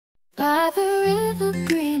By the river,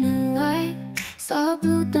 green and white, saw a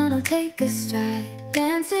blue dino take a stride,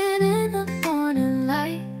 dancing in the morning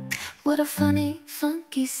light. What a funny,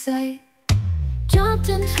 funky sight. Jumped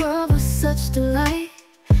and twirled with such delight,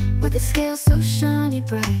 with its scales so shiny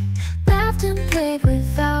bright. Laughed and played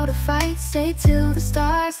without a fight, stayed till the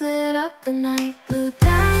stars lit up the night. Blue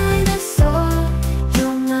dinosaur,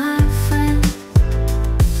 you're my friend.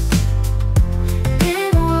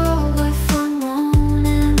 In a world with fun won't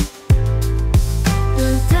end.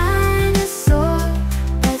 Blue dinosaur,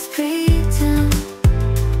 let's pretend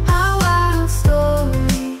our wild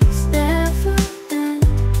stories never end.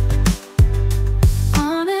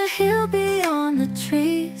 On a hill beyond the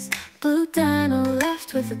trees, blue dino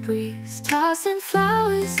left with a breeze, tossing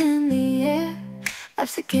flowers in the air.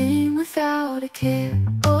 Life's a game without a care.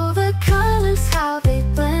 Oh, the colors, how they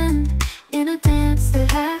blend in a dance that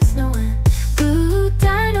has no end. Blue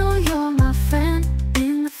dino, you're my friend,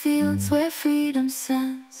 in the fields where freedom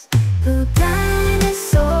sends. Blue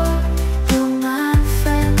dinosaur, you're my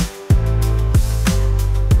friend.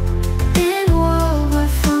 In a world where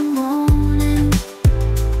fun won't end.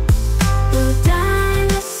 Blue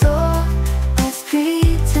dinosaur, let's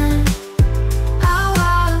pretend our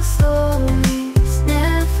wild stories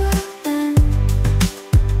never end.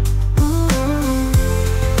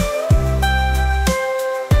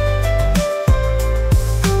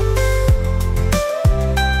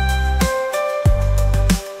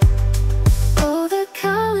 Oh, the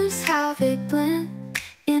colors, how they blend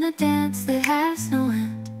in a dance that has no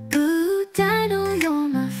end. Blue dino, you're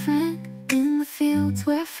my friend, in the fields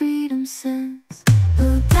where freedom sends.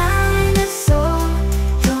 Blue dinosaur,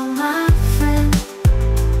 you're my friend.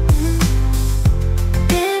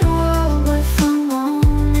 In a world where fun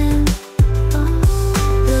won't end.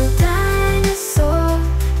 Blue dinosaur,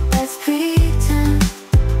 let's pretend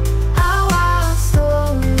our wild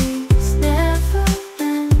stories never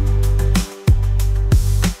end.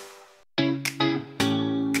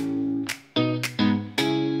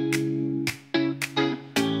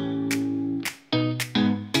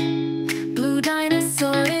 Blue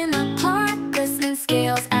dinosaur in the park, glistening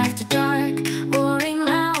scales after dark, roaring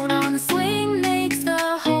loud on the swing, makes the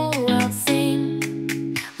whole world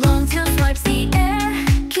sing. Long tail swipes the air,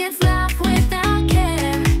 kids laugh without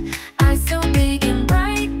care. Eyes so big and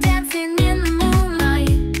bright, dancing in the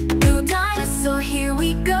moonlight. Blue dinosaur, here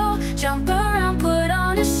we go. Jump around, put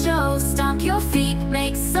on a show. Stomp your feet,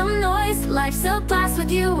 make some noise. Life's a blast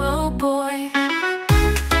with you, oh boy.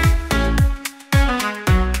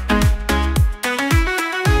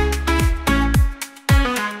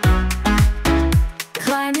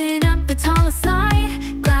 Climbing up the tallest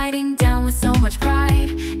slide, gliding down with so much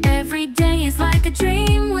pride. Every day is like a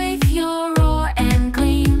dream with your roar and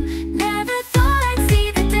gleam. Never thought I'd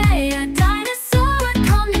see the day a dinosaur would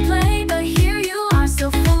come to play, but here you are,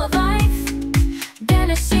 so full of life,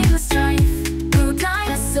 banishing the strife. Blue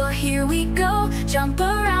dinosaur, here we go. Jump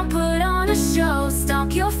around, put on a show.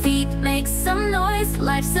 Stomp your feet, make some noise.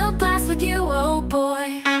 Life's a blast with you, oh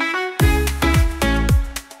boy.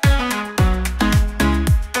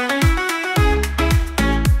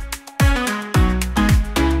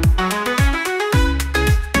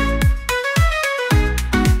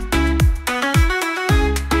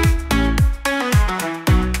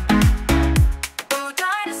 Blue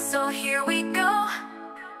dinosaur, here we go.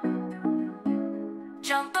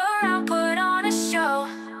 Jump around, put on a show.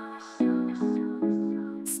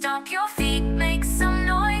 Stomp your feet, make some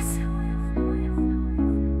noise.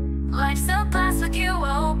 Life's a blast with you,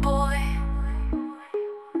 oh